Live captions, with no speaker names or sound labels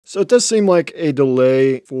So it does seem like a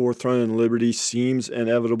delay for Throne and Liberty seems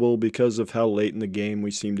inevitable because of how late in the game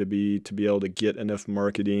we seem to be able to get enough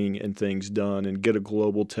marketing and things done and get a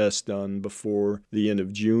global test done before the end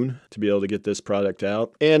of June to be able to get this product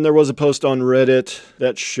out. And there was a post on Reddit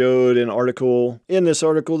that showed an article. In this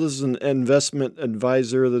article, this is an investment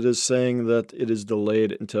advisor that is saying that it is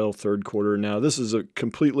delayed until third quarter. Now, this is a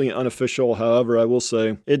completely unofficial. However, I will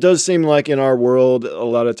say it does seem like in our world, a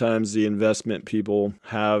lot of times the investment people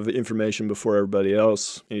have information before everybody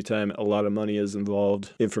else. Anytime a lot of money is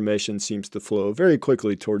involved, information seems to flow very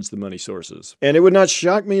quickly towards the money sources. And it would not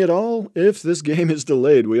shock me at all if this game is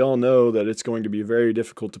delayed. We all know that it's going to be very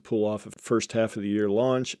difficult to pull off a first half of the year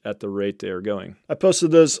launch at the rate they are going. I posted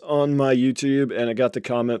this on my YouTube and I got the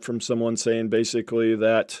comment from someone saying basically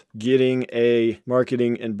that getting a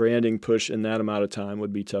marketing and branding push in that amount of time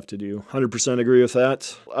would be tough to do. 100% agree with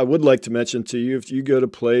that. I would like to mention to you, if you go to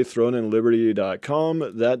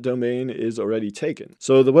playthroneandliberty.com, that domain is already taken.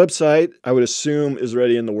 So the website, I would assume, is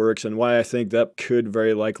already in the works, and why I think that could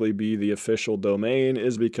very likely be the official domain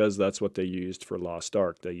is because that's what they used for Lost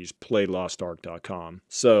Ark. They used playlostark.com.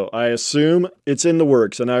 So I assume it's in the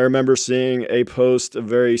works, and I remember seeing a post, a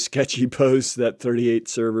very sketchy post, that 38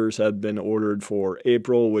 servers had been ordered for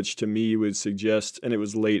April, which to me would suggest, and it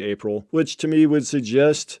was late April, which to me would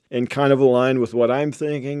suggest, and kind of align with what I'm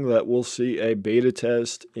thinking, that we'll see a beta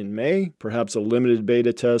test in May, perhaps a limited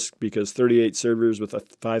beta test, because 38 servers with a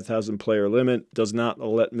 5,000 player limit does not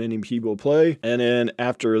let many people play. And then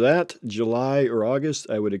after that, July or August,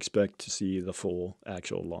 I would expect to see the full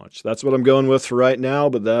actual launch. That's what I'm going with for right now,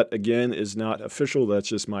 but that again is not official. That's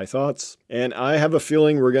just my thoughts. And I have a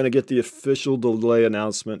feeling we're going to get the official delay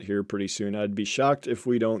announcement here pretty soon. I'd be shocked if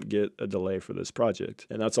we don't get a delay for this project.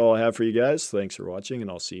 And that's all I have for you guys. Thanks for watching,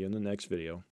 and I'll see you in the next video.